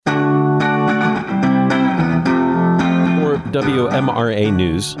WMRA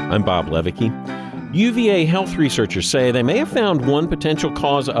News. I'm Bob Levicki. UVA health researchers say they may have found one potential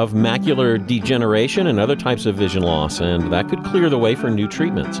cause of macular degeneration and other types of vision loss, and that could clear the way for new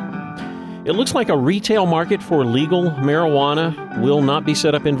treatments. It looks like a retail market for legal marijuana will not be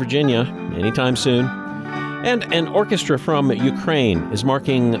set up in Virginia anytime soon. And an orchestra from Ukraine is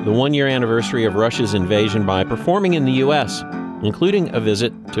marking the one-year anniversary of Russia's invasion by performing in the U.S., including a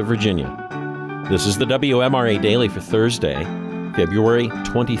visit to Virginia. This is the WMRA Daily for Thursday, February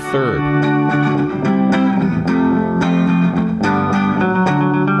 23rd.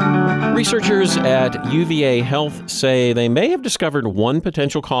 Researchers at UVA Health say they may have discovered one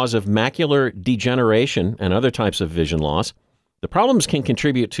potential cause of macular degeneration and other types of vision loss. The problems can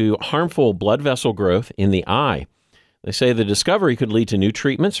contribute to harmful blood vessel growth in the eye. They say the discovery could lead to new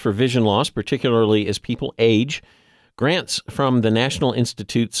treatments for vision loss, particularly as people age. Grants from the National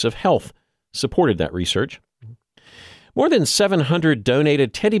Institutes of Health supported that research. More than 700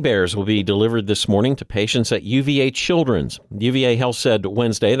 donated teddy bears will be delivered this morning to patients at UVA Children's. UVA Health said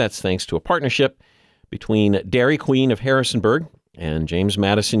Wednesday that's thanks to a partnership between Dairy Queen of Harrisonburg and James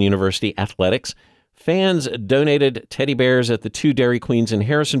Madison University Athletics. Fans donated teddy bears at the two Dairy Queens in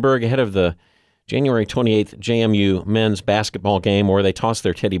Harrisonburg ahead of the January 28th JMU men's basketball game, where they tossed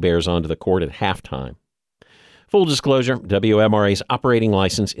their teddy bears onto the court at halftime. Full disclosure, WMRA's operating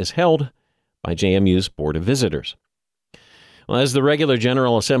license is held by JMU's Board of Visitors. Well, as the regular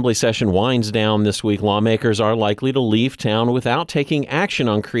General Assembly session winds down this week, lawmakers are likely to leave town without taking action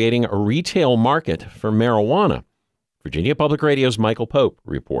on creating a retail market for marijuana. Virginia Public Radio's Michael Pope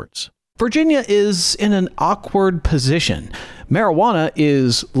reports. Virginia is in an awkward position. Marijuana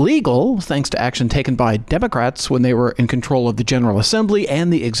is legal thanks to action taken by Democrats when they were in control of the General Assembly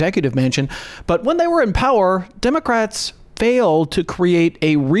and the Executive Mansion. But when they were in power, Democrats failed to create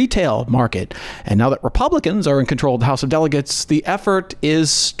a retail market. And now that Republicans are in control of the House of Delegates, the effort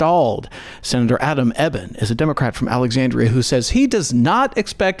is stalled. Senator Adam Ebbin is a Democrat from Alexandria who says he does not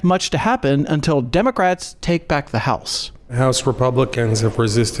expect much to happen until Democrats take back the House. House Republicans have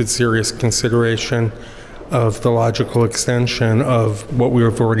resisted serious consideration of the logical extension of what we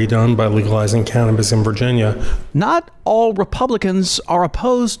have already done by legalizing cannabis in Virginia. Not all Republicans are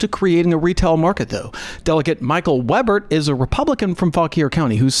opposed to creating a retail market, though. Delegate Michael Webert is a Republican from Fauquier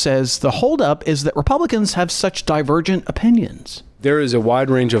County who says the holdup is that Republicans have such divergent opinions. There is a wide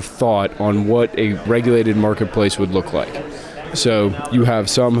range of thought on what a regulated marketplace would look like. So you have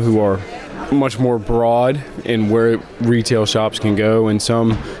some who are much more broad in where retail shops can go, and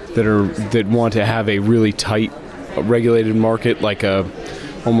some that want to have a really tight regulated market,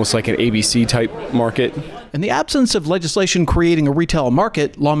 almost like an ABC type market. In the absence of legislation creating a retail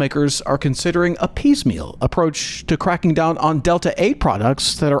market, lawmakers are considering a piecemeal approach to cracking down on Delta-8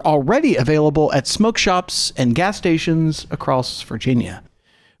 products that are already available at smoke shops and gas stations across Virginia.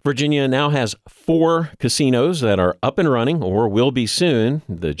 Virginia now has 4 casinos that are up and running or will be soon.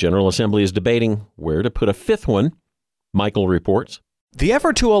 The General Assembly is debating where to put a 5th one. Michael reports. The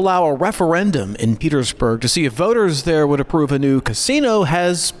effort to allow a referendum in Petersburg to see if voters there would approve a new casino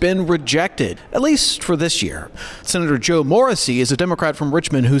has been rejected, at least for this year. Senator Joe Morrissey is a Democrat from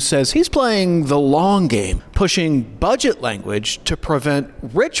Richmond who says he's playing the long game, pushing budget language to prevent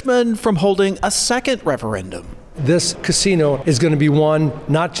Richmond from holding a second referendum. This casino is going to be won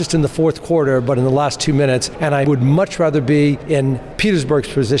not just in the fourth quarter, but in the last 2 minutes. And I would much rather be in Petersburg's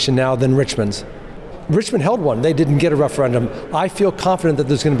position now than Richmond's. Richmond held one. They didn't get a referendum. I feel confident that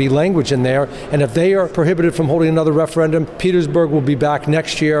there's going to be language in there. And if they are prohibited from holding another referendum, Petersburg will be back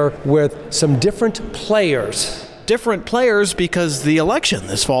next year with some different players. Different players because the election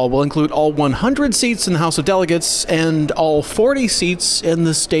this fall will include all 100 seats in the House of Delegates and all 40 seats in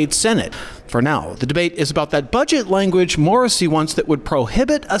the state Senate. For now, the debate is about that budget language Morrissey wants that would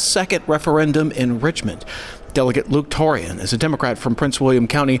prohibit a second referendum in Richmond. Delegate Luke Torian is a Democrat from Prince William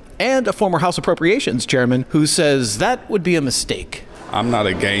County and a former House Appropriations chairman who says that would be a mistake. I'm not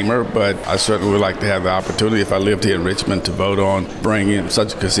a gamer, but I certainly would like to have the opportunity, if I lived here in Richmond, to vote on bringing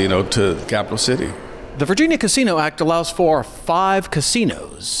such a casino to the capital city. The Virginia Casino Act allows for 5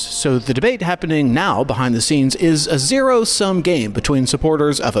 casinos, so the debate happening now behind the scenes is a zero-sum game between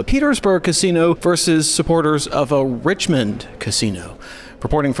supporters of a Petersburg casino versus supporters of a Richmond casino.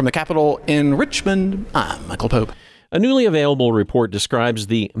 Reporting from the Capitol in Richmond, I'm Michael Pope. A newly available report describes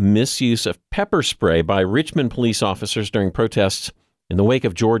the misuse of pepper spray by Richmond police officers during protests in the wake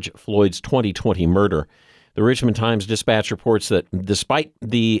of George Floyd's 2020 murder. The Richmond Times-Dispatch reports that despite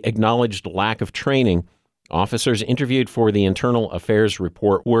the acknowledged lack of training, officers interviewed for the Internal Affairs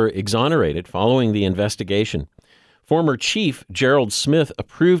report were exonerated following the investigation. Former Chief Gerald Smith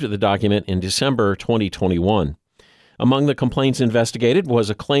approved the document in December 2021. Among the complaints investigated was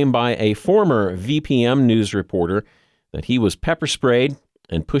a claim by a former VPM news reporter that he was pepper sprayed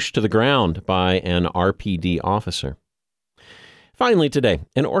and pushed to the ground by an RPD officer. Finally today,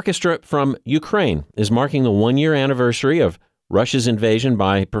 an orchestra from Ukraine is marking the one-year anniversary of Russia's invasion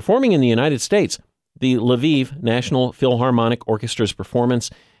by performing in the United States. The Lviv National Philharmonic Orchestra's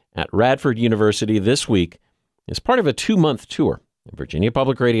performance at Radford University this week is part of a 2-month tour. Virginia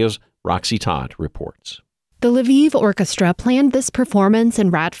Public Radio's Roxy Todd reports. The Lviv Orchestra planned this performance in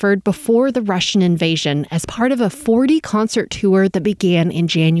Radford before the Russian invasion as part of a 40-concert tour that began in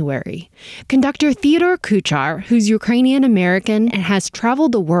January. Conductor Theodor Kuchar, who's Ukrainian-American and has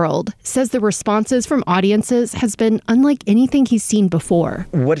traveled the world, says the responses from audiences has been unlike anything he's seen before.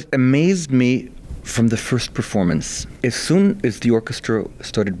 What amazed me from the first performance, as soon as the orchestra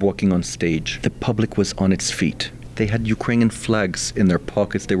started walking on stage, the public was on its feet. They had Ukrainian flags in their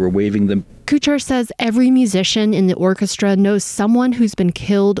pockets. They were waving them. Kuchar says every musician in the orchestra knows someone who's been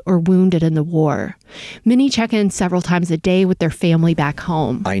killed or wounded in the war. Many check in several times a day with their family back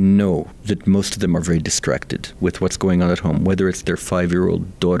home. I know that most of them are very distracted with what's going on at home, whether it's their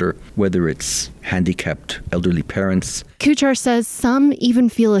 5-year-old daughter, whether it's handicapped elderly parents. Kuchar says some even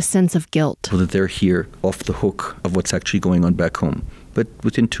feel a sense of guilt. So that they're here off the hook of what's actually going on back home. But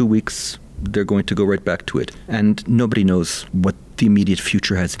within 2 weeks, they're going to go right back to it. And nobody knows what the immediate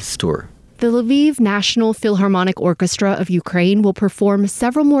future has in store. The Lviv National Philharmonic Orchestra of Ukraine will perform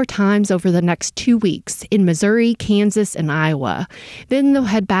several more times over the next 2 weeks in Missouri, Kansas, and Iowa. Then they'll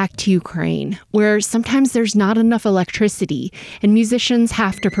head back to Ukraine, where sometimes there's not enough electricity and musicians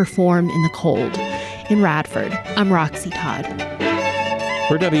have to perform in the cold. In Radford, I'm Roxy Todd.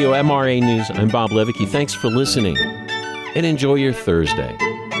 For WMRA News, I'm Bob Levicki. Thanks for listening, and enjoy your Thursday.